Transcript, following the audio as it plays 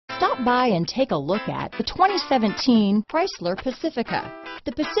Stop by and take a look at the 2017 Chrysler Pacifica.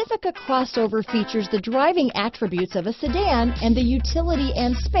 The Pacifica crossover features the driving attributes of a sedan and the utility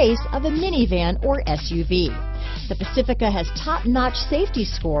and space of a minivan or SUV. The Pacifica has top-notch safety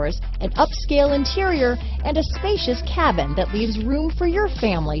scores, an upscale interior, and a spacious cabin that leaves room for your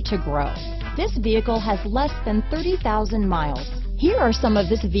family to grow. This vehicle has less than 30,000 miles. Here are some of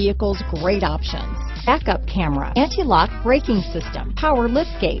this vehicle's great options: backup camera, anti-lock braking system, power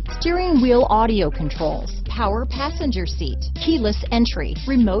liftgate, steering wheel audio controls, power passenger seat, keyless entry,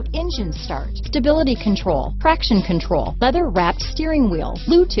 remote engine start, stability control, traction control, leather-wrapped steering wheel,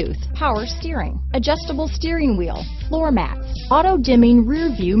 Bluetooth, power steering, adjustable steering wheel, floor mats, auto-dimming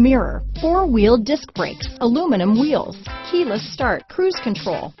rear view mirror, four-wheel disc brakes, aluminum wheels, keyless start, cruise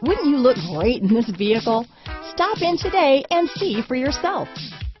control. Wouldn't you look great in this vehicle? Stop in today and see for yourself.